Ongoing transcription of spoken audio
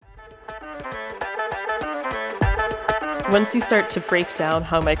Once you start to break down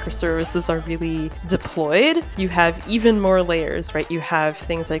how microservices are really deployed, you have even more layers, right? You have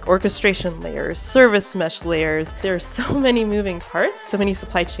things like orchestration layers, service mesh layers. There are so many moving parts, so many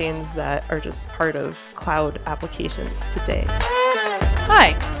supply chains that are just part of cloud applications today.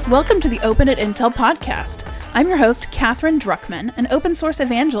 Hi, welcome to the Open at Intel podcast. I'm your host, Catherine Druckman, an open source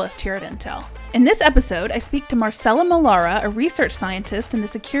evangelist here at Intel. In this episode, I speak to Marcela Melara, a research scientist in the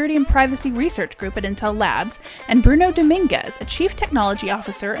Security and Privacy Research Group at Intel Labs, and Bruno Domingues, a chief technology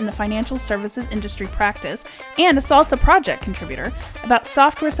officer in the financial services industry practice and a SLSA project contributor, about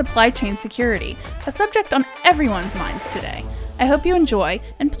software supply chain security, a subject on everyone's minds today. I hope you enjoy,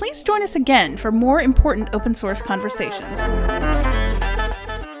 and please join us again for more important open source conversations.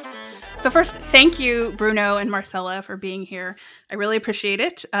 So first, thank you, Bruno and Marcela, for being here. I really appreciate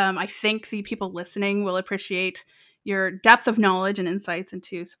it. I think the people listening will appreciate your depth of knowledge and insights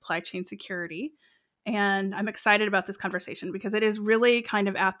into supply chain security. And I'm excited about this conversation because it is really kind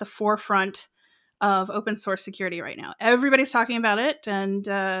of at the forefront of open source security right now. Everybody's talking about it, and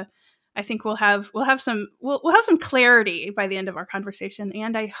I think we'll have some clarity by the end of our conversation,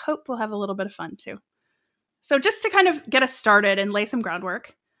 and I hope we'll have a little bit of fun too. So just to kind of get us started and lay some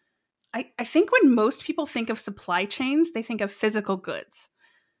groundwork, I think when most people think of supply chains, they think of physical goods.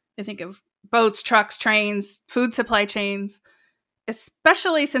 They think of boats, trucks, trains, food supply chains.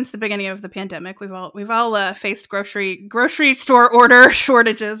 Especially since the beginning of the pandemic, we've all faced grocery store order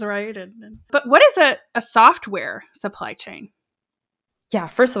shortages, right? But what is a software supply chain? Yeah,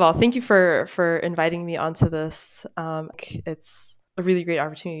 first of all, thank you for inviting me onto this. It's a really great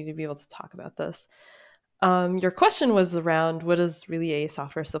opportunity to be able to talk about this. Your question was around what is really a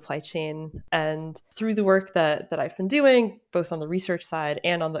software supply chain, and through the work that I've been doing, both on the research side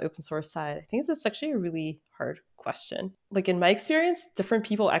and on the open source side, I think it's actually a really hard question. Like in my experience, different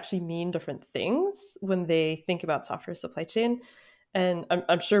people actually mean different things when they think about software supply chain, and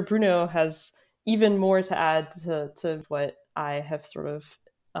I'm sure Bruno has even more to add to what I have sort of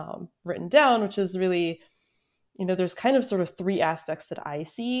written down, which is really, there's kind of sort of three aspects that I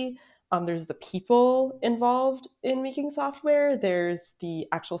see. There's the people involved in making software, there's the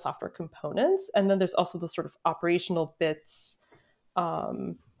actual software components, and then there's also the sort of operational bits.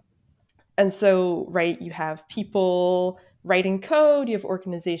 And so, right, you have people writing code, you have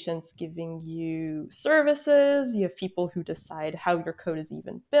organizations giving you services, you have people who decide how your code is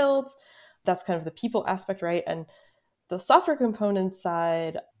even built. That's kind of the people aspect, right? And the software component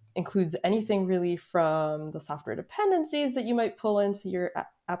side includes anything really from the software dependencies that you might pull into your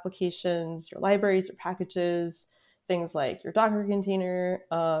applications, your libraries, your packages, things like your Docker container,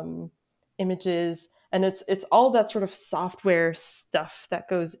 images, and it's all that sort of software stuff that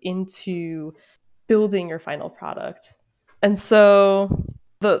goes into building your final product. And so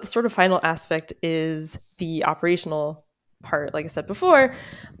the sort of final aspect is the operational part, like I said before,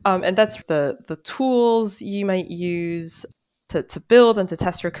 and that's the tools you might use to build and to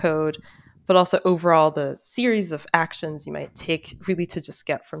test your code, but also overall the series of actions you might take really to just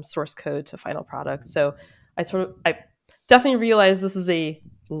get from source code to final product. So I definitely realize this is a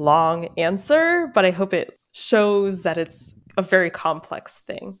long answer, but I hope it shows that it's a very complex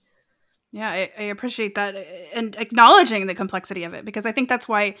thing. Yeah, I appreciate that and acknowledging the complexity of it, because I think that's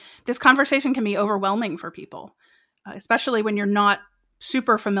why this conversation can be overwhelming for people, especially when you're not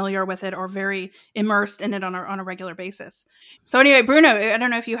super familiar with it or very immersed in it on a regular basis. So anyway, Bruno, I don't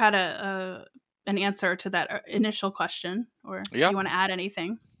know if you had an answer to that initial question, or you want to add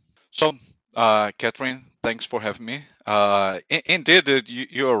anything. So, Catherine, thanks for having me. Indeed,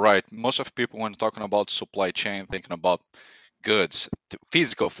 you're right. Most of people, when talking about supply chain, thinking about goods,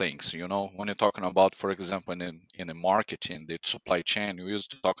 physical things. When you're talking about, for example, in the marketing, the supply chain, we're used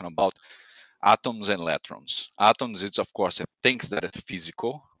to talking about atoms and electrons. Atoms, it's of course things that are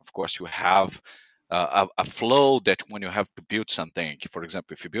physical. Of course, you have a flow that when you have to build something, for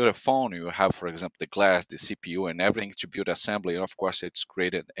example, if you build a phone, you have, for example, the glass, the CPU, and everything to build assembly. And of course, it's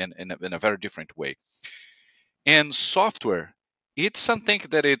created in a very different way. And software, it's something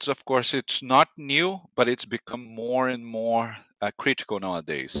that of course, it's not new, but it's become more and more critical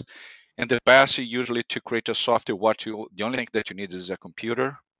nowadays. In the past, usually to create a software, the only thing that you need is a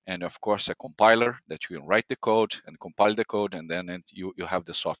computer, and of course a compiler that you write the code and compile the code, and then you have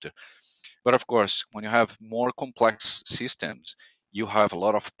the software. But of course, when you have more complex systems, you have a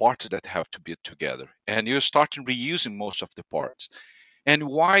lot of parts that have to be together, and you start reusing most of the parts. And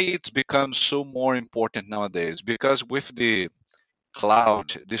why it's become so more important nowadays? Because with the cloud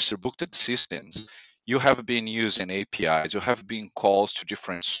distributed systems, you have been using APIs, you have been calls to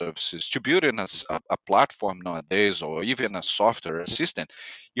different services. To build in a platform nowadays, or even a software assistant,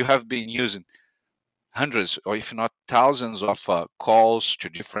 you have been using hundreds or if not thousands of calls to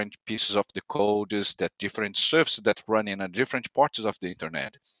different pieces of the codes that different services that run in different parts of the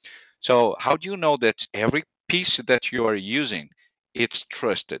internet. So how do you know that every piece that you are using, it's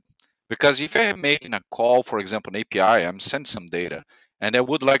trusted? Because if I am making a call, for example, an API, I'm sending some data, and I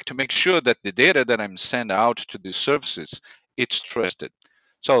would like to make sure that the data that I'm sending out to the services, it's trusted.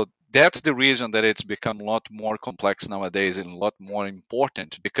 So that's the reason that it's become a lot more complex nowadays and a lot more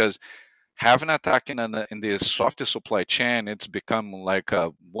important, because having attack in the software supply chain, it's become like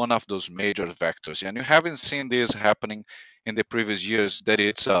one of those major vectors. And you haven't seen this happening in the previous years, that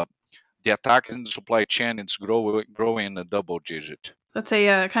it's the attack in the supply chain, it's growing in a double digit. That's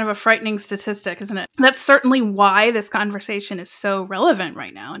a kind of a frightening statistic, isn't it? That's certainly why this conversation is so relevant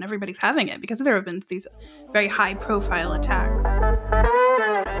right now, and everybody's having it, because there have been these very high-profile attacks.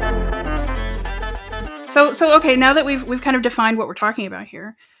 So okay, now that we've kind of defined what we're talking about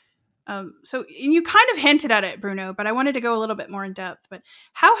here, so you kind of hinted at it, Bruno, but I wanted to go a little bit more in depth. But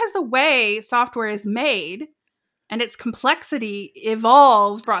how has the way software is made and its complexity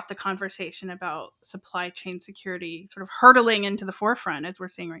evolved, brought the conversation about supply chain security sort of hurtling into the forefront as we're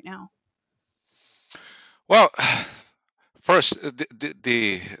seeing right now? Well, first,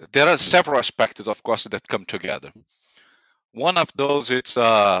 there are several aspects, of course, that come together. One of those, it's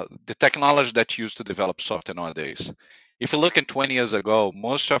the technology that's used to develop software nowadays. If you look at 20 years ago,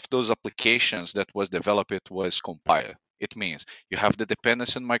 most of those applications that was developed, it was compiled. It means you have the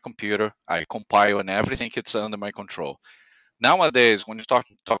dependency on my computer, I compile, and everything it's under my control. Nowadays, when you're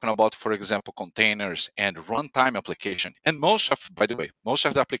talking about, for example, containers and runtime application, and by the way, most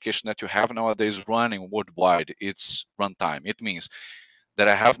of the application that you have nowadays running worldwide, it's runtime. It means that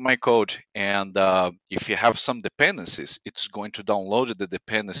I have my code, and if you have some dependencies, it's going to download the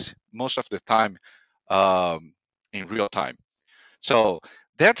dependency most of the time in real time. So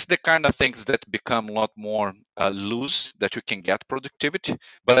that's the kind of things that become a lot more loose, that you can get productivity,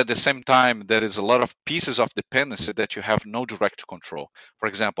 but at the same time, there is a lot of pieces of dependency that you have no direct control. For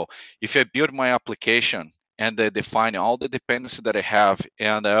example, if I build my application and I define all the dependency that I have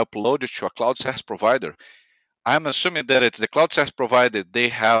and I upload it to a cloud SaaS provider, I'm assuming that it's the cloud SaaS provider, they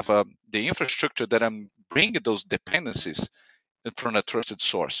have the infrastructure that I'm bringing those dependencies from a trusted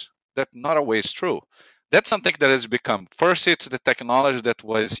source. That's not always true. That's something that has become, first, it's the technology that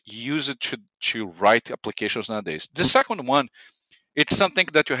was used to write applications nowadays. The second one, it's something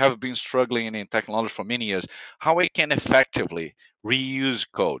that you have been struggling in technology for many years, how I can effectively reuse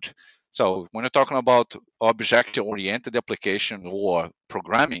code. So when you're talking about object-oriented application or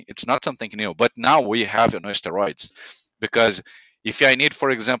programming, it's not something new, but now we have it on steroids. Because if I need, for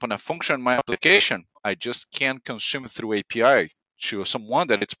example, a function in my application, I just can't consume through API to someone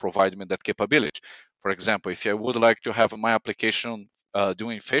that it's providing me that capability. For example, if I would like to have my application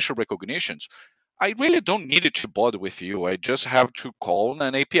doing facial recognitions, I really don't need it to bother with you. I just have to call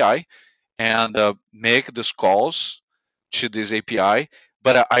an API and make these calls to this API.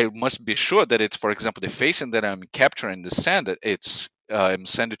 But I must be sure that it's, for example, the facing that I'm capturing the send, it's I'm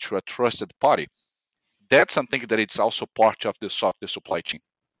sending to a trusted party. That's something that it's also part of the software supply chain.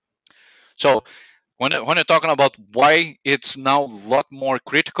 So when you're talking about why it's now a lot more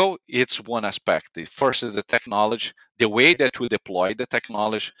critical, it's one aspect. The first is the technology, the way that we deploy the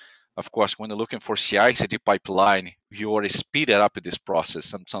technology. Of course, when you're looking for CI/CD pipeline, you are speeding up this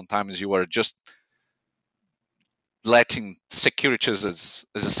process, and sometimes you are just letting security as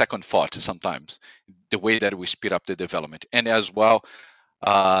a second thought. Sometimes the way that we speed up the development, and as well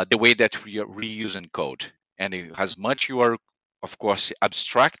the way that we are reusing code. And as much you are, of course,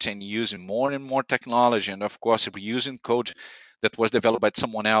 abstracting, using more and more technology, and of course, reusing code that was developed by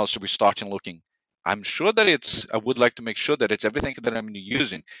someone else, we start looking. I'm sure that I would like to make sure that it's everything that I'm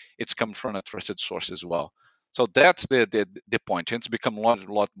using, it's come from a trusted source as well. So that's the point. It's become a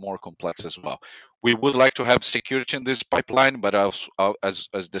lot more complex as well. We would like to have security in this pipeline, but as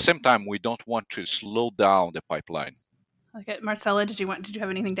the same time, we don't want to slow down the pipeline. Okay, Marcela, did you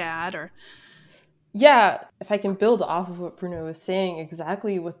have anything to add, or? Yeah, if I can build off of what Bruno was saying,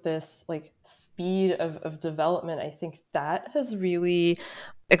 exactly with this like speed of development, I think that has really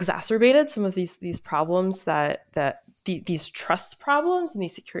exacerbated some of these problems these trust problems and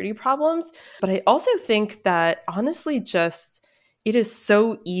these security problems. But I also think that honestly, just it is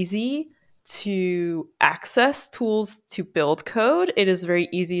so easy to access tools to build code. It is very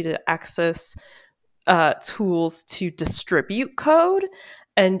easy to access tools to distribute code.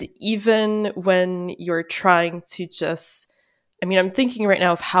 And even when you're trying to just I mean, I'm thinking right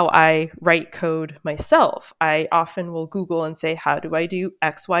now of how I write code myself. I often will Google and say, how do I do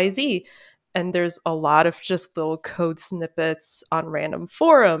XYZ? And there's a lot of just little code snippets on random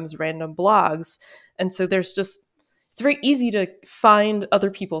forums, random blogs. And so it's very easy to find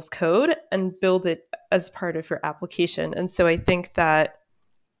other people's code and build it as part of your application. And so I think that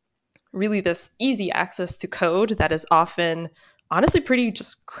really this easy access to code that is often honestly pretty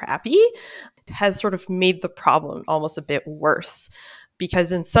just crappy has sort of made the problem almost a bit worse,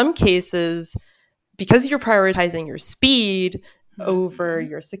 because in some cases, because you're prioritizing your speed over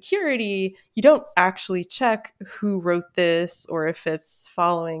your security, you don't actually check who wrote this or if it's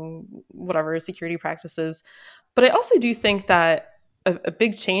following whatever security practices. But I also do think that a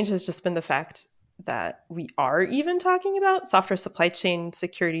big change has just been the fact that we are even talking about software supply chain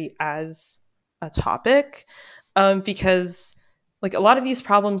security as a topic, because like a lot of these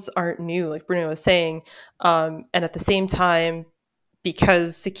problems aren't new, like Bruno was saying, and at the same time,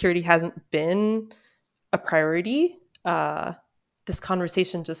 because security hasn't been a priority, this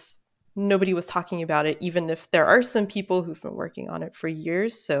conversation just nobody was talking about it, even if there are some people who've been working on it for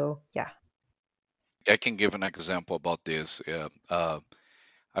years. So yeah. I can give an example about this.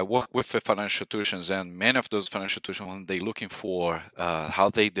 I work with the financial institutions, and many of those financial institutions, when they're looking for how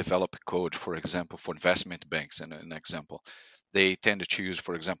they develop code, for example, for investment banks, and an example, they tend to use,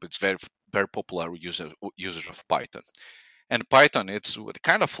 for example, it's very popular usage of Python. And Python, it's the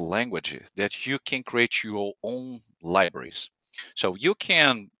kind of language that you can create your own libraries. So you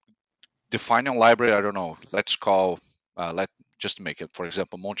can define a library. I don't know. Let's call let just make it, for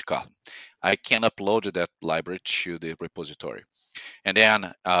example, Monte Carlo. I can upload that library to the repository. And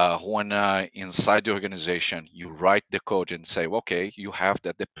then when inside the organization, you write the code and say, okay, you have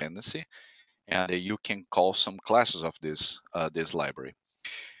that dependency, and you can call some classes of this library.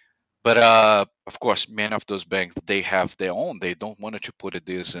 But of course, many of those banks, they have their own. They don't want to put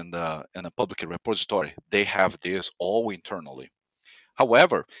this in a public repository. They have this all internally.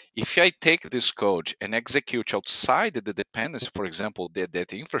 However, if I take this code and execute outside the dependency, for example, the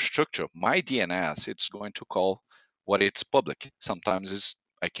infrastructure, my DNS, it's going to call what it's public. Sometimes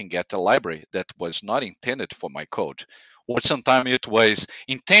I can get a library that was not intended for my code, or sometimes it was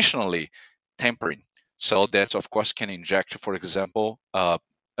intentionally tampering. So that, of course, can inject, for example, a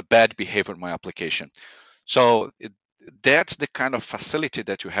bad behavior in my application. So that's the kind of facility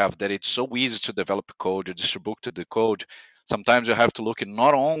that you have, that it's so easy to develop code, to distribute the code. Sometimes you have to look at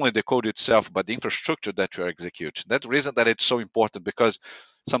not only the code itself, but the infrastructure that you execute. That's the reason that it's so important, because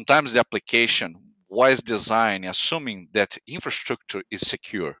sometimes the application was designed assuming that infrastructure is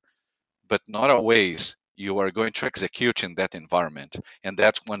secure, but not always you are going to execute in that environment. And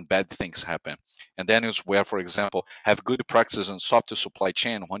that's when bad things happen. And then is where, for example, have good practices in software supply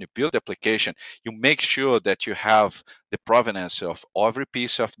chain. When you build the application, you make sure that you have the provenance of every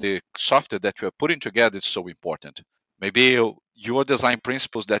piece of the software that you are putting together. Is so important. Maybe your design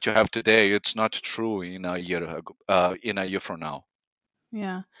principles that you have today, it's not true in a year from now.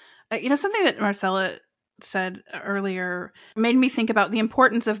 Yeah. Something that Marcela said earlier made me think about the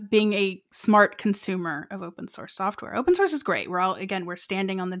importance of being a smart consumer of open source software. Open source is great. We're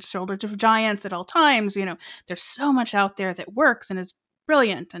standing on the shoulders of giants at all times. There's so much out there that works and is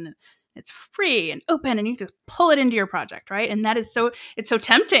brilliant, and it's free and open, and you just pull it into your project, right? And it's so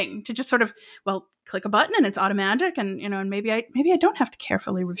tempting to just sort of, well, click a button and it's automatic, and and maybe I don't have to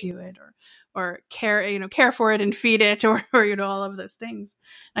carefully review it or care for it and feed it, or all of those things.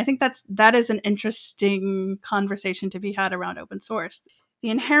 And I think that is an interesting conversation to be had around open source. The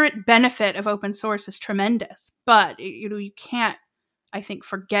inherent benefit of open source is tremendous, but you can't, I think,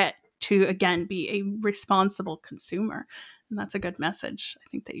 forget to again be a responsible consumer. And that's a good message, I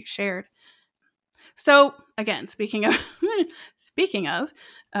think, that you shared. So again, speaking of,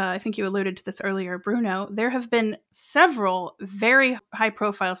 I think you alluded to this earlier, Bruno, there have been several very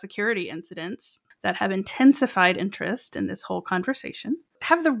high-profile security incidents that have intensified interest in this whole conversation.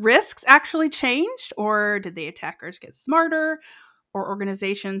 Have the risks actually changed, or did the attackers get smarter, or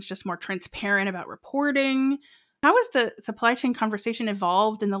organizations just more transparent about reporting? How has the supply chain conversation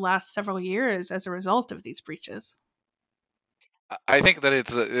evolved in the last several years as a result of these breaches? I think that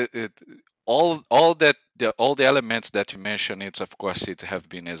it's all the elements that you mentioned. It's, of course, it have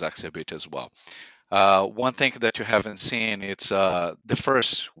been exacerbated as well. One thing that you haven't seen, it's the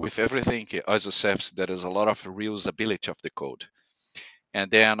first, with everything as a service, there is a lot of reusability of the code. And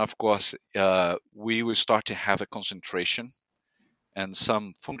then, of course, we will start to have a concentration and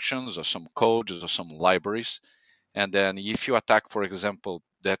some functions or some codes or some libraries. And then if you attack, for example,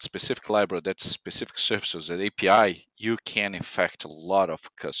 that specific library, that specific services, that API, you can affect a lot of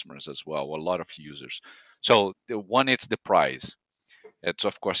customers as well, a lot of users. So the one, it's the price. It's,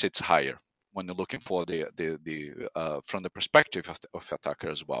 of course, it's higher when you're looking for the from the perspective of attacker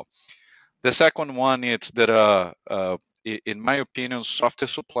as well. The second one is that in my opinion, software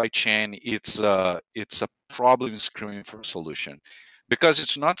supply chain, it's a problem screening for a solution, because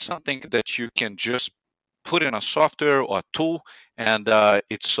it's not something that you can just put in a software or a tool and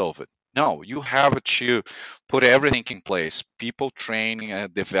it's solved. No, you have to put everything in place. People training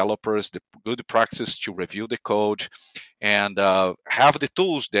developers, the good practice to review the code, and have the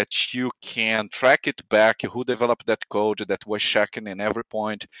tools that you can track it back, who developed that code, that was checking in every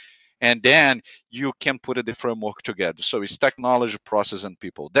point, and then you can put the framework together. So it's technology, process, and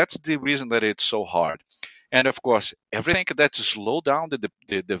people. That's the reason that it's so hard. And of course, everything that slow down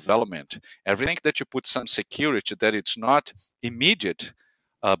the development, everything that you put some security, that it's not immediate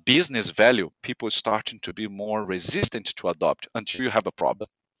business value, people starting to be more resistant to adopt until you have a problem.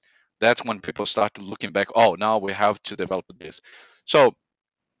 That's when people start looking back. Oh, now we have to develop this. So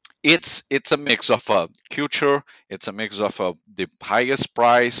it's a mix of culture, it's a mix of the highest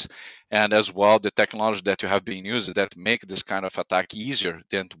price, and as well the technology that you have been used that make this kind of attack easier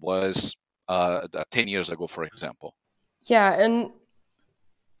than it was 10 years ago, for example. Yeah, and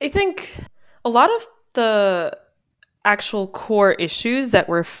I think a lot of the actual core issues that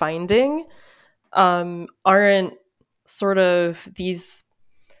we're finding aren't sort of these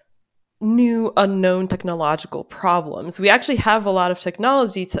new unknown technological problems. We actually have a lot of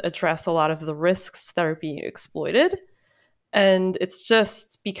technology to address a lot of the risks that are being exploited. And it's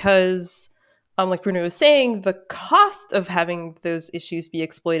just because, like Bruno was saying, the cost of having those issues be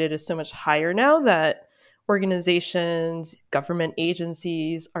exploited is so much higher now that organizations, government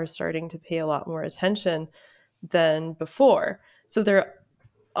agencies are starting to pay a lot more attention than before. So there are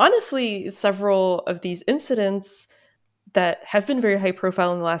honestly several of these incidents that have been very high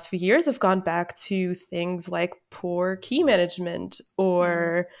profile in the last few years have gone back to things like poor key management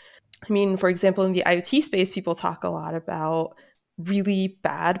or I mean, for example, in the IoT space, people talk a lot about really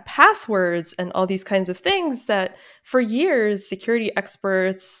bad passwords and all these kinds of things that for years, security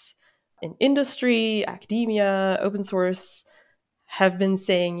experts in industry, academia, open source have been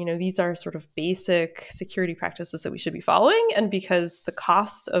saying, you know, these are sort of basic security practices that we should be following. And because the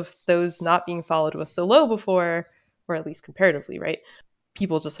cost of those not being followed was so low before, or at least comparatively, right?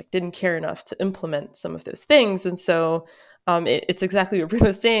 People just like didn't care enough to implement some of those things. And so it's exactly what Bruno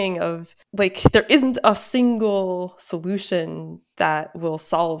was saying of like, there isn't a single solution that will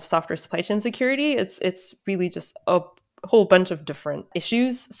solve software supply chain security. It's really just a whole bunch of different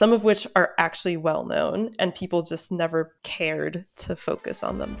issues, some of which are actually well known and people just never cared to focus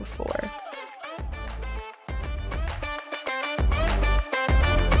on them before.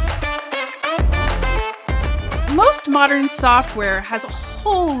 Most modern software has a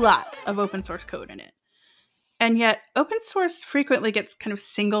whole lot of open source code in it. And yet, open source frequently gets kind of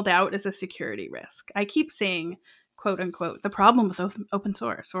singled out as a security risk. I keep saying, quote unquote, the problem with open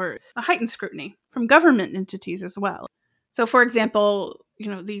source, or a heightened scrutiny from government entities as well. So, for example,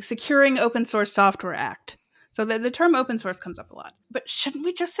 the Securing Open Source Software Act. So the term open source comes up a lot. But shouldn't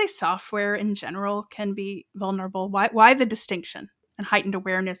we just say software in general can be vulnerable? Why the distinction and heightened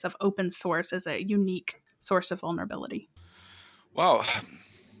awareness of open source as a unique source of vulnerability? Well,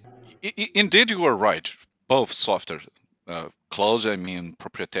 indeed, you are right. Both software, closed, I mean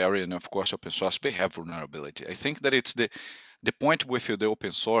proprietary, and of course open source, they have vulnerability. I think that it's the point with the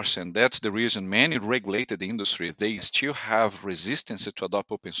open source, and that's the reason many regulated industry, they still have resistance to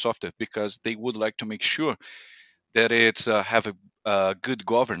adopt open software, because they would like to make sure that it's have a good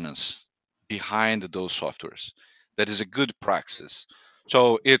governance behind those softwares. That is a good practice.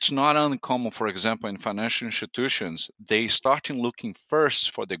 So it's not uncommon, for example, in financial institutions, they starting looking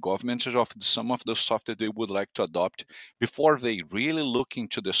first for the government of some of the software they would like to adopt before they really look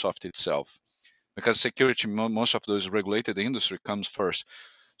into the software itself. Because security, most of those regulated industry comes first.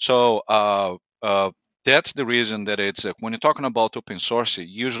 So that's the reason that it's when you're talking about open source,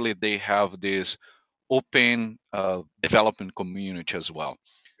 usually they have this open development community as well.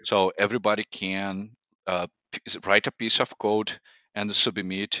 So everybody can write a piece of code and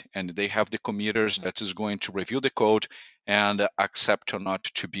submit, and they have the committers that is going to review the code and accept or not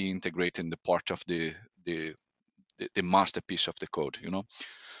to be integrated in the part of the masterpiece of the code.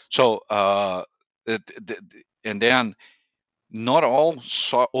 So and then not all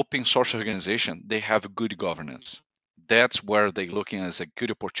open source organization they have good governance. That's where they're looking as a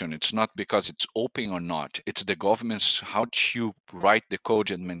good opportunity. It's not because it's open or not. It's the government's how to write the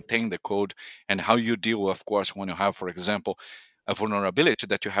code and maintain the code, and how you deal, of course, when you have, for example, a vulnerability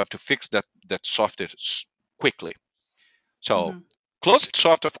that you have to fix that software quickly. So closed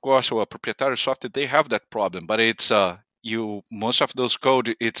software, of course, or proprietary software, they have that problem, but it's most of those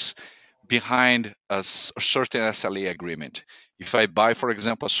code, it's behind a certain SLA agreement. If I buy, for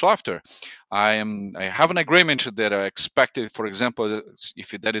example, a software, I have an agreement that I expected, for example,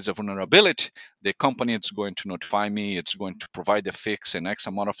 if that is a vulnerability, the company is going to notify me, it's going to provide a fix in X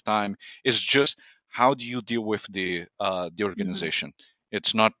amount of time. It's just how do you deal with the organization?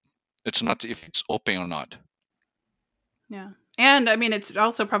 It's not if it's open or not. Yeah. And I mean, it's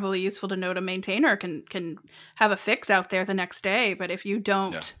also probably useful to note a maintainer can have a fix out there the next day, but if you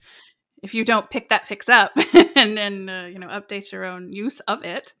don't pick that fix up and then update your own use of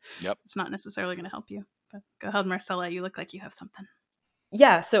it, it's not necessarily going to help you. But go ahead, Marcela. You look like you have something.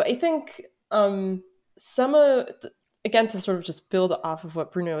 Yeah. So I think again, to sort of just build off of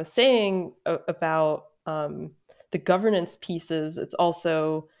what Bruno was saying about the governance pieces, it's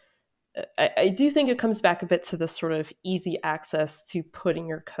also I do think it comes back a bit to this sort of easy access to putting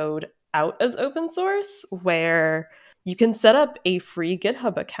your code out as open source, where you can set up a free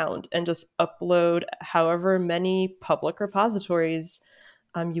GitHub account and just upload however many public repositories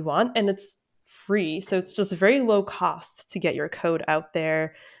you want, and it's free. So it's just very low cost to get your code out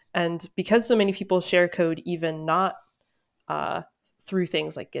there. And because so many people share code, even not through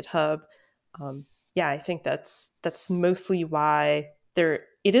things like GitHub, I think that's mostly why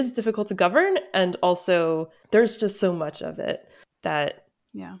it is difficult to govern, and also there's just so much of it that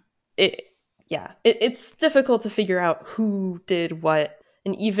it's difficult to figure out who did what.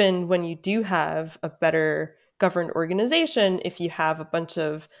 And even when you do have a better governed organization, if you have a bunch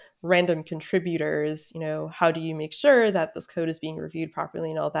of random contributors, how do you make sure that this code is being reviewed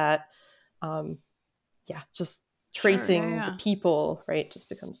properly and all that? Just tracing the people, right, just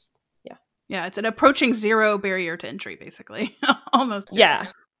becomes Yeah, it's an approaching zero barrier to entry, basically. Almost. Yeah.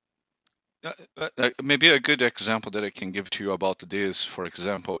 Maybe a good example that I can give to you about this, for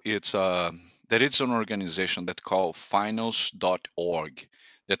example, it's there is an organization that called finals.org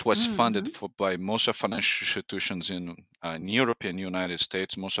that was funded by most of financial institutions in Europe and United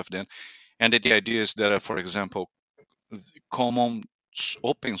States, most of them. And the idea is that, for example, common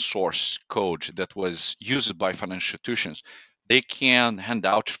open source code that was used by financial institutions, they can hand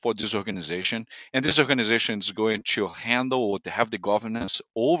out for this organization, and this organization is going to handle or to have the governance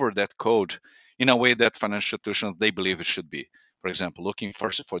over that code in a way that financial institutions, they believe it should be. For example, looking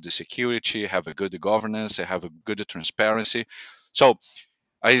first for the security, have a good governance, have a good transparency. So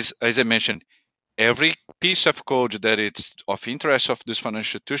as I mentioned, every piece of code that it's of interest of this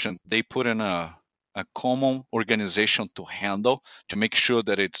financial institution, they put in a common organization to handle, to make sure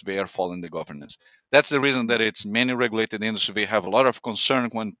that it's there following the governance. That's the reason that it's many regulated industry, we have a lot of concern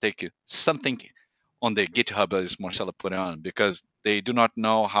when take something on the GitHub, as Marcela put on, because they do not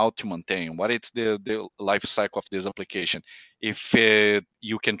know how to maintain, what is the life cycle of this application, if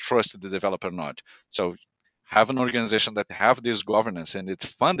you can trust the developer or not. So have an organization that have this governance and it's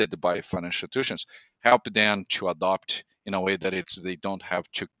funded by financial institutions, help them to adopt in a way that they don't have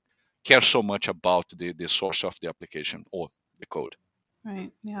to care so much about the source of the application or the code.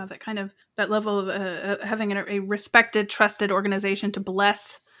 Right. Yeah. That level of having a respected, trusted organization to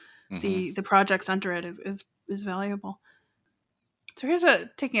bless the projects under it is valuable. So here's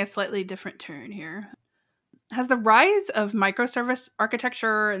taking a slightly different turn here. Has the rise of microservice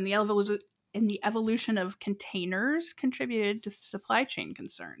architecture and the evolution of containers contributed to supply chain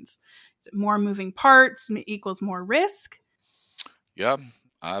concerns? Is it more moving parts equals more risk? Yeah,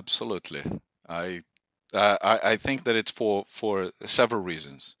 absolutely. I think that it's for several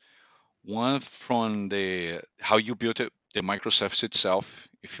reasons. One, from how you built it, the microservice itself.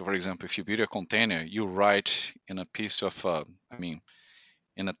 If you, for example, if you build a container, you write in a piece of,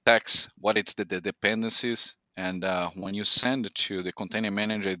 in a text, what it's the dependencies, and when you send it to the container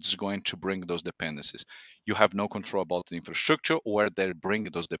manager, it's going to bring those dependencies. You have no control about the infrastructure or they bring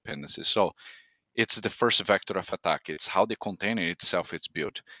those dependencies. So it's the first vector of attack. It's how the container itself is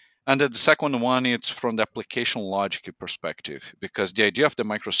built. And the second one, it's from the application logic perspective, because the idea of the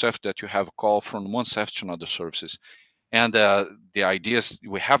microservice that you have a call from one service to another services. And the idea is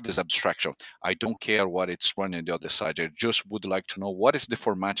we have this abstraction. I don't care what it's running on the other side. I just would like to know what is the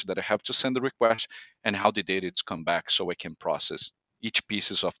format that I have to send the request and how the data is come back so I can process each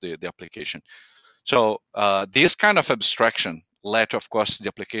pieces of the application. So this kind of abstraction led, of course, the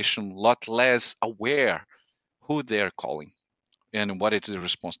application a lot less aware who they're calling and what is the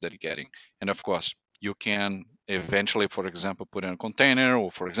response they're getting. And of course, you can eventually, for example, put in a container or,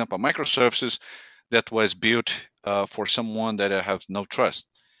 for example, microservices that was built for someone that has no trust.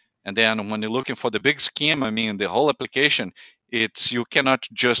 And then when you're looking for the big scheme, the whole application, You cannot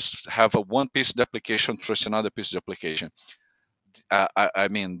just have a one piece of the application trust another piece of the application. I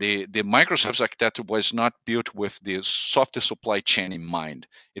mean, the microservice architecture was not built with the software supply chain in mind.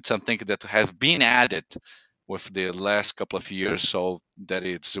 It's something that has been added with the last couple of years, so that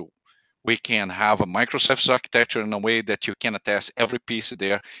we can have a microservice architecture in a way that you can attach every piece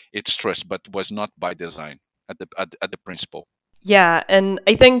there. It's trust, but was not by design at the principle. Yeah, and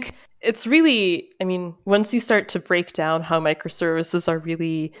I think it's really, I mean, once you start to break down how microservices are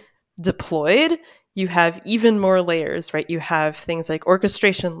really deployed, you have even more layers, right? You have things like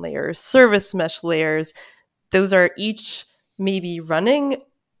orchestration layers, service mesh layers. Those are each maybe running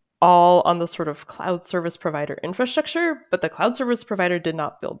all on the sort of cloud service provider infrastructure, but the cloud service provider did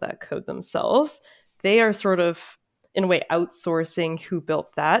not build that code themselves. They are sort of, in a way, outsourcing who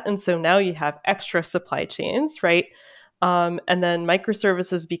built that. And so now you have extra supply chains, right? And then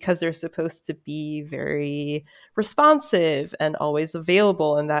microservices, because they're supposed to be very responsive and always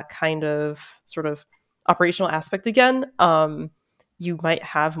available and that kind of sort of operational aspect again, you might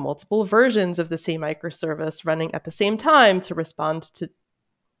have multiple versions of the same microservice running at the same time to respond to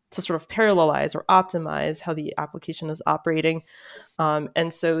sort of parallelize or optimize how the application is operating.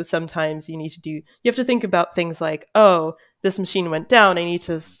 And so sometimes you have to think about things like, oh, this machine went down. I need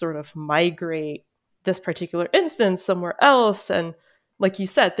to sort of migrate this particular instance somewhere else. And like you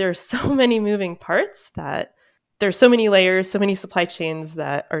said, there are so many moving parts that there's so many layers, so many supply chains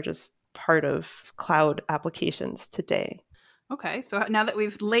that are just part of cloud applications today. Okay, so now that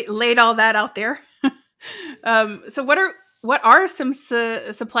we've laid all that out there, so what are some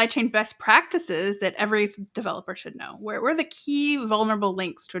supply chain best practices that every developer should know? Where are the key vulnerable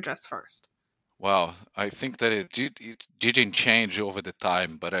links to address first? Wow, I think that it didn't change over the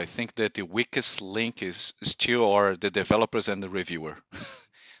time, but I think that the weakest link is still are the developers and the reviewer.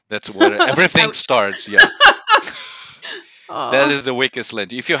 That's where everything starts. Yeah, that is the weakest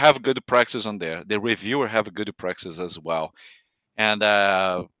link. If you have good practices on there, the reviewer have good practices as well, and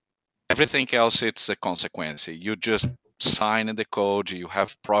everything else it's a consequence. You just sign in the code, you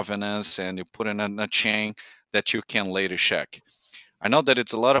have provenance, and you put in a chain that you can later check. I know that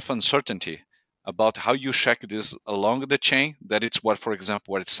it's a lot of uncertainty about how you check this along the chain. That it's what, for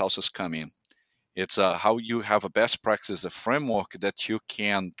example, where it's also come in. It's how you have a best practice, a framework that you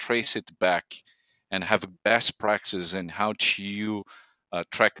can trace it back and have best practices in how to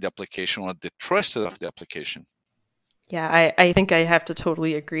track the application or the trust of the application. Yeah, I think I have to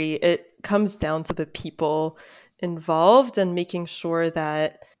totally agree. It comes down to the people involved and making sure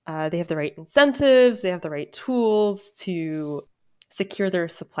that they have the right incentives, they have the right tools to secure their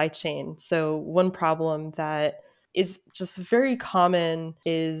supply chain. So, one problem that is just very common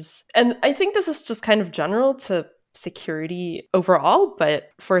is, and I think this is just kind of general to security overall, but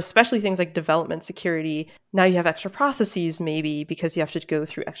for especially things like development security, now you have extra processes maybe because you have to go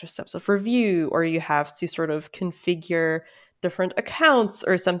through extra steps of review, or you have to sort of configure different accounts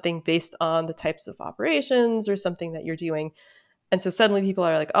or something based on the types of operations or something that you're doing. And so suddenly people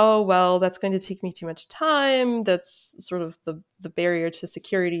are like, oh, well, that's going to take me too much time. That's sort of the barrier to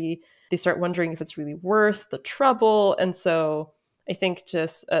security. They start wondering if it's really worth the trouble. And so I think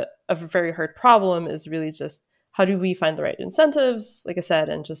just a very hard problem is really just how do we find the right incentives, like I said,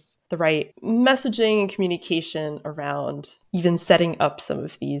 and just the right messaging and communication around even setting up some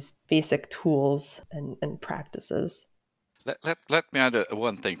of these basic tools and practices. Let me add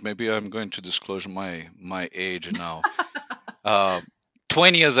one thing. Maybe I'm going to disclose my age now.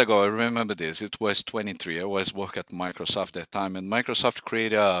 20 years ago, I remember this. It was 23. I was working at Microsoft at that time, and Microsoft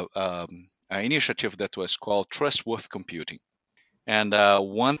created an initiative that was called Trustworthy Computing. And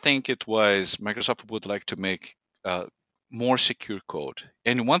one thing it was Microsoft would like to make more secure code.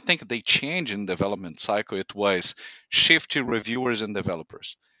 And one thing they changed in development cycle, it was shift to reviewers and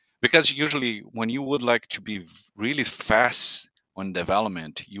developers. Because usually when you would like to be really fast on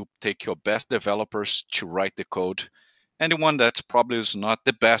development, you take your best developers to write the code and the one that probably is not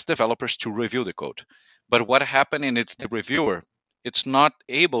the best developers to review the code. But what happened, and it's the reviewer, it's not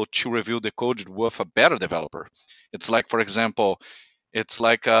able to review the code with a better developer. It's like, for example, it's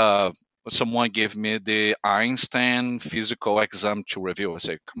like someone gave me the Einstein physical exam to review. I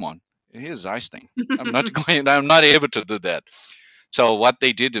say, come on, here's Einstein. I'm not able to do that. So what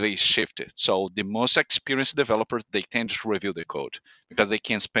they did, they shifted. So the most experienced developers, they tend to review the code because they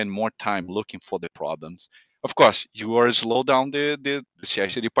can spend more time looking for the problems. Of course, you are slow down the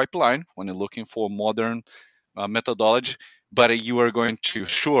CI/CD pipeline when you're looking for modern methodology, but you are going to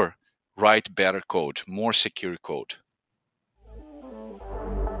sure write better code, more secure code.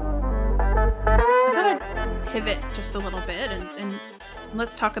 I thought I'd pivot just a little bit and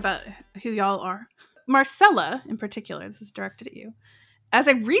let's talk about who y'all are. Marcela, in particular, this is directed at you, as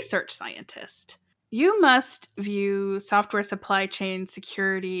a research scientist, you must view software supply chain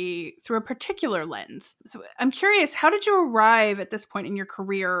security through a particular lens. So I'm curious, how did you arrive at this point in your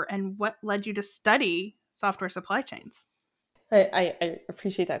career, and what led you to study software supply chains? I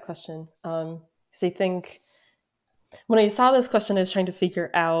appreciate that question. Because I think when I saw this question, I was trying to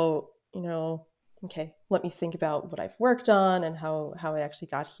figure out, okay, let me think about what I've worked on and how I actually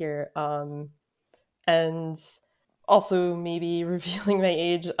got here. And also maybe revealing my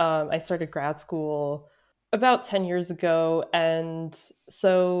age, I started grad school about 10 years ago. And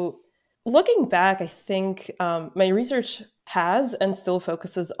so looking back, I think my research has and still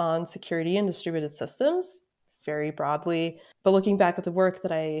focuses on security and distributed systems very broadly. But looking back at the work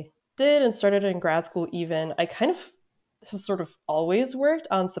that I did and started in grad school, even, I kind of have sort of always worked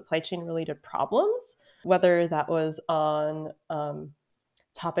on supply chain related problems, whether that was on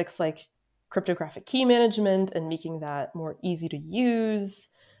topics like cryptographic key management and making that more easy to use,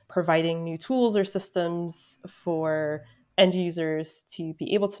 providing new tools or systems for end users to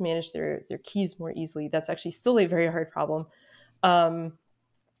be able to manage their keys more easily. That's actually still a very hard problem.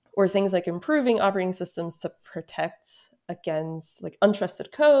 Or things like improving operating systems to protect against like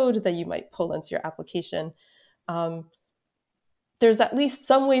untrusted code that you might pull into your application. There's at least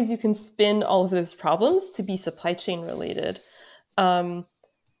some ways you can spin all of those problems to be supply chain related.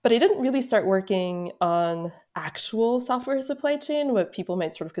 But I didn't really start working on actual software supply chain, what people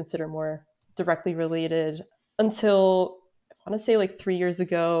might sort of consider more directly related, until I want to say like 3 years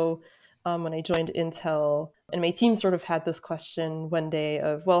ago, when I joined Intel. And my team sort of had this question one day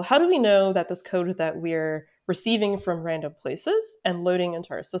of, well, how do we know that this code that we're receiving from random places and loading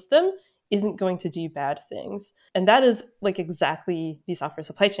into our system isn't going to do bad things? And that is like exactly the software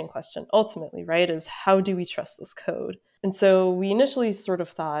supply chain question ultimately, right? Is how do we trust this code? And so we initially sort of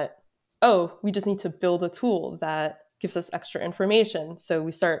thought, oh, we just need to build a tool that gives us extra information. So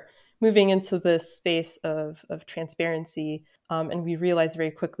we start moving into this space of transparency. And we realized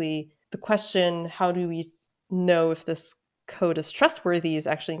very quickly the question, how do we know if this code is trustworthy, is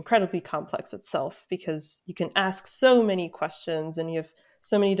actually incredibly complex itself, because you can ask so many questions and you have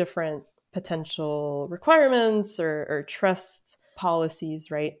so many different potential requirements or trust policies,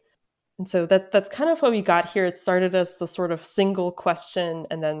 right? And so that's kind of how we got here. It started as the sort of single question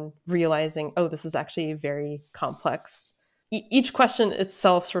and then realizing, oh, this is actually a very complex. Each question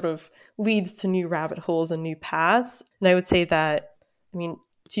itself sort of leads to new rabbit holes and new paths. And I would say that, I mean,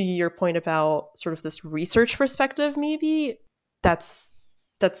 to your point about sort of this research perspective, maybe that's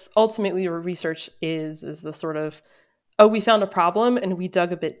ultimately what research is the sort of, oh, we found a problem and we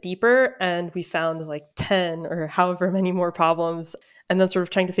dug a bit deeper and we found like 10 or however many more problems, and then sort of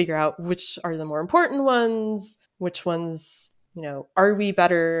trying to figure out which are the more important ones, which ones, are we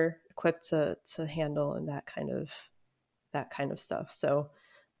better equipped to handle, and that kind of stuff. So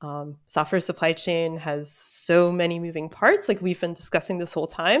software supply chain has so many moving parts, like we've been discussing this whole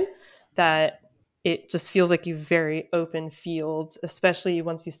time, that it just feels like a very open field, especially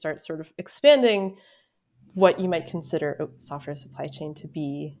once you start sort of expanding what you might consider software supply chain to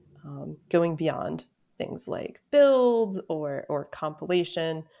be, going beyond things like build or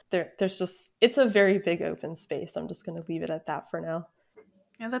compilation. There's just, it's a very big open space. I'm just going to leave it at that for now.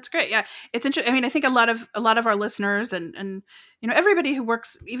 Yeah, that's great. Yeah, it's interesting. I mean, I think a lot of our listeners and everybody who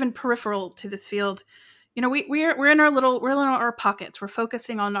works even peripheral to this field, we're in our pockets. We're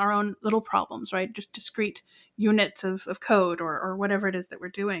focusing on our own little problems, right? Just discrete units of code or whatever it is that we're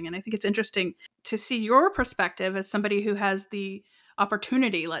doing. And I think it's interesting to see your perspective as somebody who has the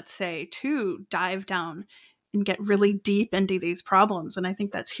opportunity, let's say, to dive down and get really deep into these problems. And I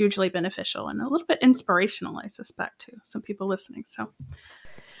think that's hugely beneficial and a little bit inspirational, I suspect, to some people listening. So.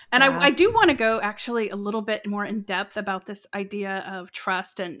 And yeah. I do want to go actually a little bit more in depth about this idea of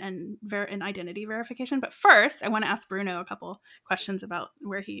trust and identity verification. But first, I want to ask Bruno a couple questions about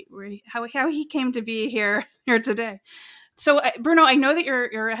how he came to be here today. So, Bruno, I know that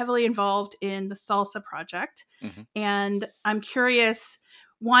you're heavily involved in the SLSA project, and I'm curious,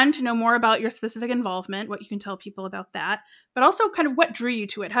 one, to know more about your specific involvement, what you can tell people about that, but also kind of what drew you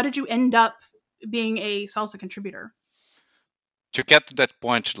to it. How did you end up being a SLSA contributor? To get to that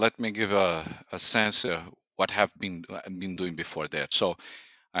point, let me give a sense of what I've been doing before that. So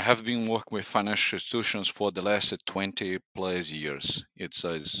I have been working with financial institutions for the last 20 plus years.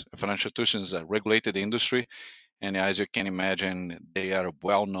 Financial institutions are a regulated industry, and as you can imagine, they are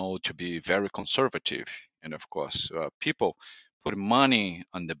well known to be very conservative. And of course, people put money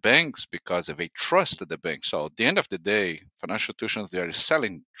on the banks because they trust the bank. So at the end of the day, financial institutions, they are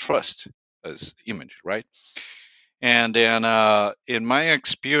selling trust as image, right? And then, in my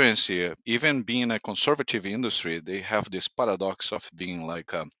experience here, even being a conservative industry, they have this paradox of being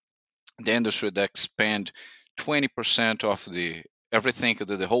like the industry that expend 20% of the everything that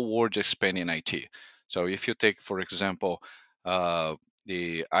the whole world is spending in IT. So if you take, for example,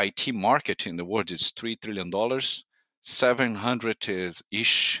 the IT market in the world is $3 trillion, 700 is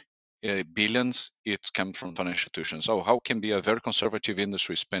ish billions. It comes from financial institutions. So how can be a very conservative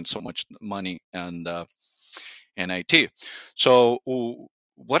industry spend so much money and IT? So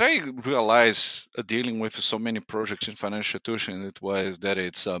what I realized dealing with so many projects in financial institutions, it was that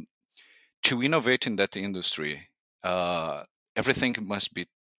it's to innovate in that industry, uh, everything must be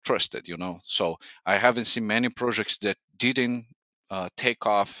trusted, So I haven't seen many projects that didn't take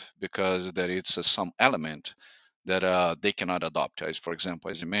off because there is some element that they cannot adopt. As for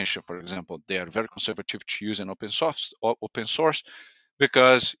example, as you mentioned, for example, they are very conservative to using open source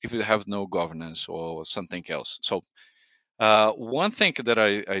because if you have no governance or something else. So one thing that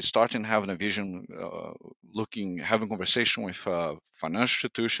I started having a vision, having conversation with financial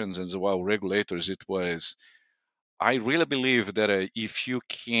institutions as well regulators, it was I really believe that if you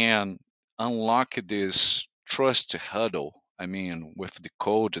can unlock this trust hurdle, I mean, with the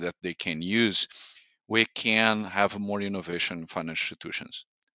code that they can use, we can have more innovation in financial institutions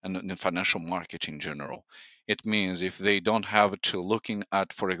and in the financial market in general. It means if they don't have to looking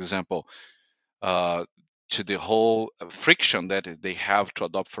at, for example, uh, to the whole friction that they have to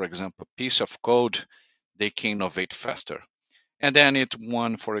adopt, for example, a piece of code, they can innovate faster. And then it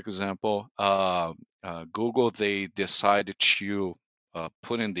one, for example, Google, they decided to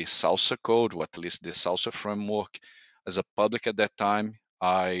put in the Salsa code, or at least the Salsa framework, as a public at that time.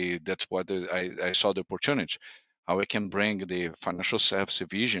 That's what I saw the opportunity, how I can bring the financial service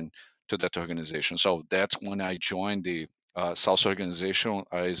vision to that organization. So that's when I joined the Salsa organization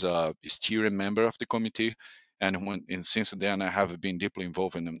as a steering member of the committee, and since then I have been deeply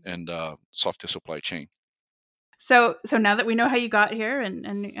involved in software supply chain. So now that we know how you got here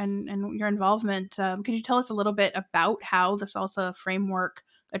and your involvement, could you tell us a little bit about how the SALSA framework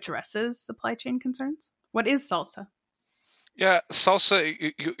addresses supply chain concerns? What is SALSA? Yeah,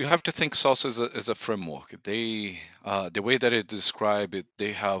 salsa. You have to think salsa as a framework. The way that it describe it,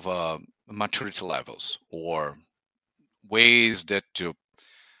 they have maturity levels or ways that to.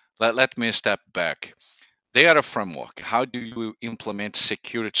 Let me step back. They are a framework. How do you implement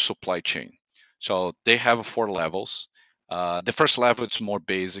security supply chain? So they have 4 levels. The first level is more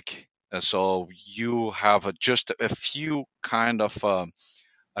basic. So you have just a few kind of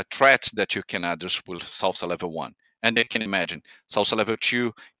threats that you can address with salsa level 1. And you can imagine salsa level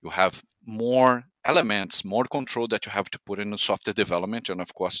 2, you have more elements, more control that you have to put in the software development and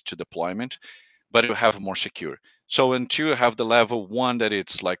of course to deployment, but you have more secure. So until you have the level 1 that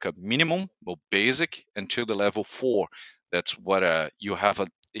it's like a minimum or basic, until the level 4, that's what you have a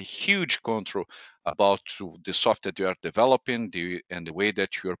huge control about the software you are developing and the way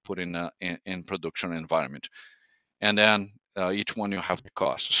that you are putting in production environment. And then each one you have the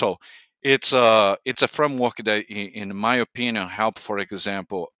cost. So it's a framework that, in my opinion, help. For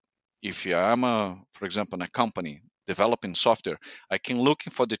example, if I'm for example, in a company developing software, I can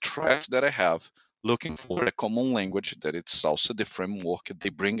looking for the threats that I have, looking for a common language that it's also the framework. They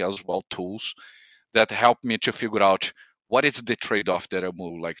bring as well tools that help me to figure out what is the trade-off that I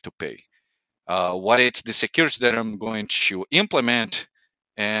would like to pay, what is the security that I'm going to implement,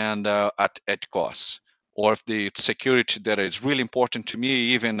 and at cost, or if the security that is really important to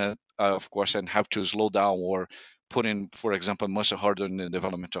me, even of course, and have to slow down or put in, for example, much harder in the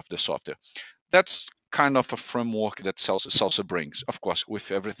development of the software. That's kind of a framework that Salsa brings, of course,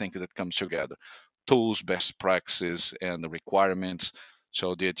 with everything that comes together, tools, best practices, and the requirements,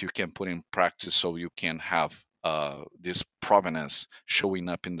 so that you can put in practice, so you can have this provenance showing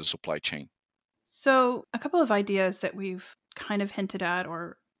up in the supply chain. So, a couple of ideas that we've kind of hinted at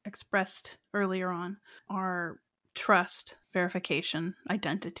or expressed earlier on are trust, verification,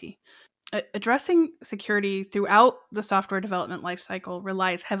 identity. Addressing security throughout the software development lifecycle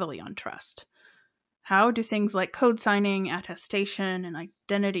relies heavily on trust. How do things like code signing, attestation, and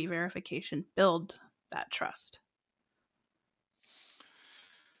identity verification build that trust?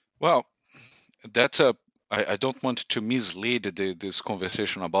 Well, that's I don't want to mislead this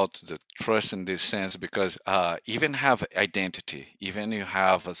conversation about the trust in this sense, because even have identity, even you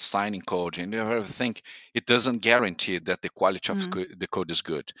have a signing code and you have everything, it doesn't guarantee that the quality of Mm. the code is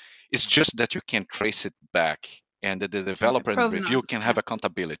good. It's just that you can trace it back, and that the Okay, developer and review provenance. can have Yeah.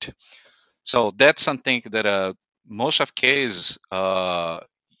 accountability. So that's something that most of cases,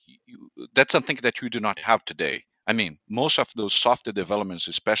 that's something that you do not have today. I mean, most of those software developments,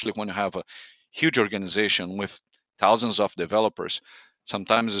 especially when you have a huge organization with thousands of developers,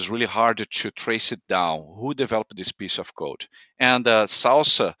 sometimes it's really hard to trace it down who developed this piece of code. And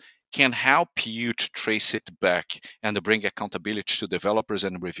SLSA can help you to trace it back and bring accountability to developers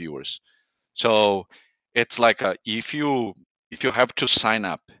and reviewers. So it's like if you have to sign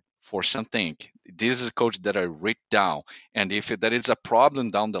up for something, this is code that I write down, and if there is a problem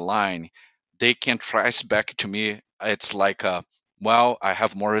down the line, they can trace back to me. It's like well, I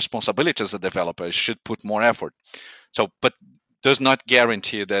have more responsibility as a developer. I should put more effort. So, but does not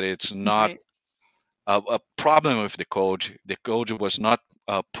guarantee that it's not Right. a problem with the code. The code was not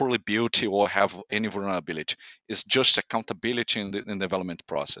poorly built or have any vulnerability. It's just accountability in the development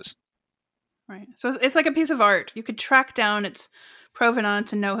process. Right. So it's like a piece of art. You could track down its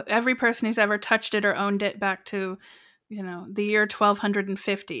provenance and know every person who's ever touched it or owned it back to, the year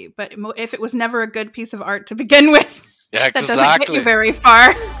 1250. But if it was never a good piece of art to begin with, Yeah, that doesn't get you very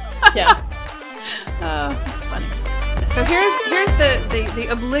far. Yeah. Oh, that's funny. So here's the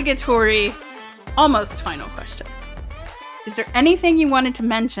obligatory, almost final question. Is there anything you wanted to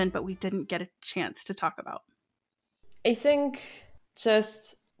mention but we didn't get a chance to talk about? I think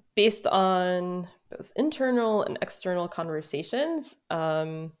just based on both internal and external conversations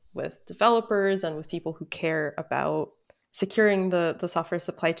with developers and with people who care about securing the software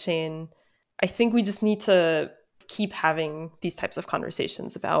supply chain, I think we just need to keep having these types of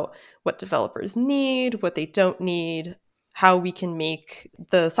conversations about what developers need, what they don't need, how we can make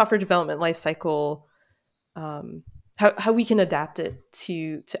the software development lifecycle how we can adapt it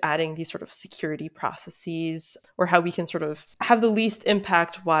to adding these sort of security processes, or how we can sort of have the least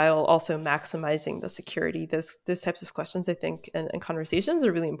impact while also maximizing the security. Those types of questions, I think, and conversations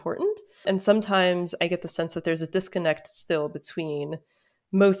are really important. And sometimes I get the sense that there's a disconnect still between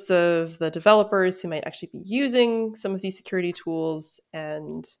most of the developers who might actually be using some of these security tools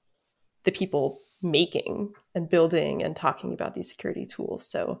and the people making and building and talking about these security tools.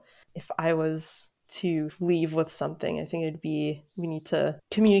 So if I was to leave with something, I think it'd be we need to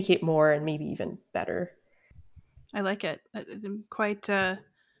communicate more and maybe even better. I like it. I'm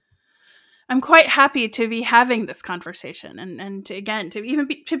quite happy to be having this conversation and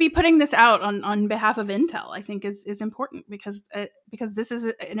to be putting this out on behalf of Intel, I think is important because this is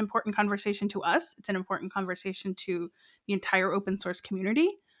an important conversation to us. It's an important conversation to the entire open source community.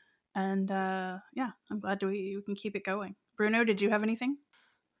 And I'm glad we can keep it going. Bruno, did you have anything?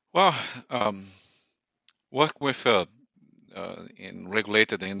 Well, work with in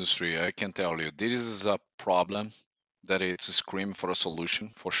regulated industry, I can tell you this is a problem that it's screaming for a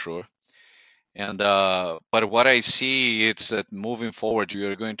solution for sure. And but what I see is that moving forward, you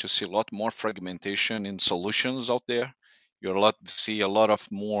are going to see a lot more fragmentation in solutions out there. You'll see a lot of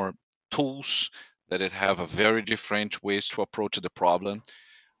more tools that it have a very different ways to approach the problem.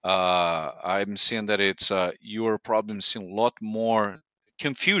 I'm seeing that it's your problem seeing a lot more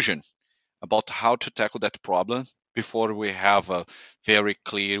confusion about how to tackle that problem before we have a very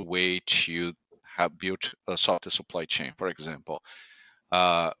clear way to have built a software supply chain, for example.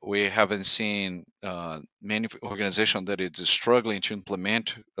 We haven't seen many organizations that is struggling to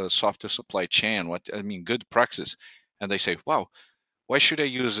implement a software supply chain. Good practice, and they say, "Wow, why should I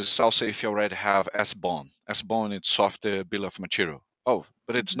use a salsa if you already have SBOM? SBOM is software bill of material. Oh,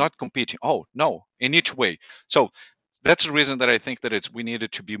 but it's not competing. Oh, no, in each way." So that's the reason that I think that we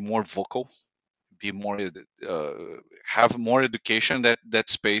needed to be more vocal, be more have more education that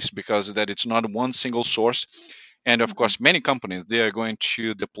space, because that it's not one single source. And of course, many companies, they are going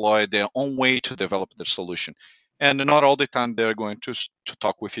to deploy their own way to develop the solution, and not all the time they're going to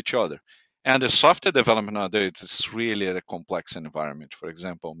talk with each other. And the software development nowadays is really a complex environment. For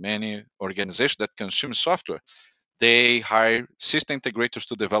example, many organizations that consume software, they hire system integrators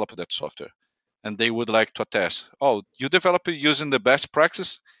to develop that software, and they would like to attest, oh, you develop it using the best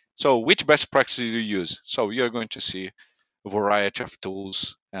practice. So which best practice do you use? So you're going to see a variety of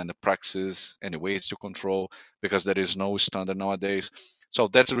tools and the practices and the ways to control, because there is no standard nowadays. So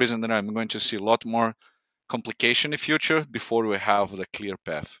that's the reason that I'm going to see a lot more complication in the future before we have the clear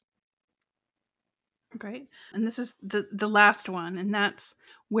path. Great. And this is the last one, and that's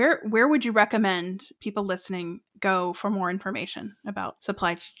where would you recommend people listening go for more information about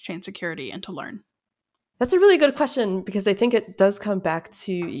supply chain security and to learn? That's a really good question, because I think it does come back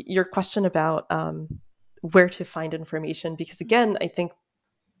to your question about where to find information. Because again, I think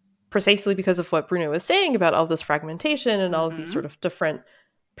precisely because of what Bruno was saying about all this fragmentation and all of these sort of different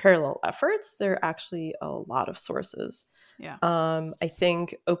parallel efforts, there are actually a lot of sources. Yeah. I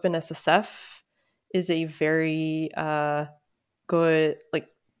think OpenSSF is a very good,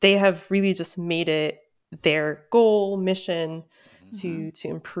 they have really just made it their goal, mission to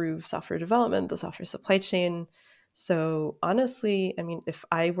improve software development, the software supply chain. So honestly, I mean, if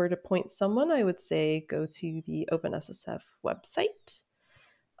I were to point someone, I would say go to the OpenSSF website.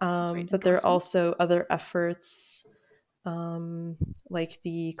 But there are also other efforts like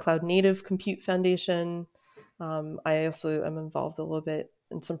the Cloud Native Compute Foundation. I also am involved a little bit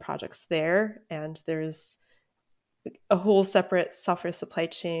in some projects there, and there's a whole separate software supply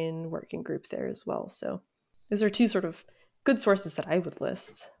chain working group there as well. So those are two sort of good sources that I would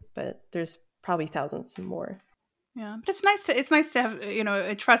list, but there's probably thousands more. Yeah, but it's nice to have, you know,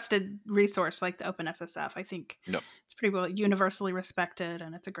 a trusted resource like the OpenSSF. I think it's pretty well universally respected,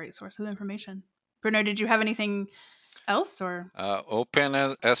 and it's a great source of information. Bruno, did you have anything else or?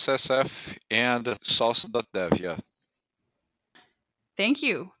 OpenSSF and source.dev, yeah. Thank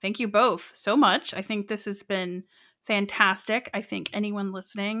you both so much. I think this has been fantastic. I think anyone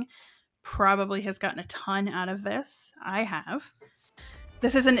listening probably has gotten a ton out of this. I have.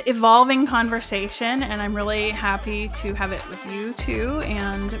 This is an evolving conversation, and I'm really happy to have it with you two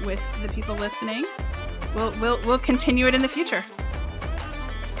and with the people listening. We'll continue it in the future.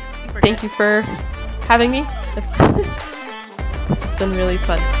 Thank you for having me. This has been really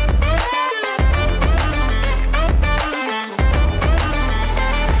fun.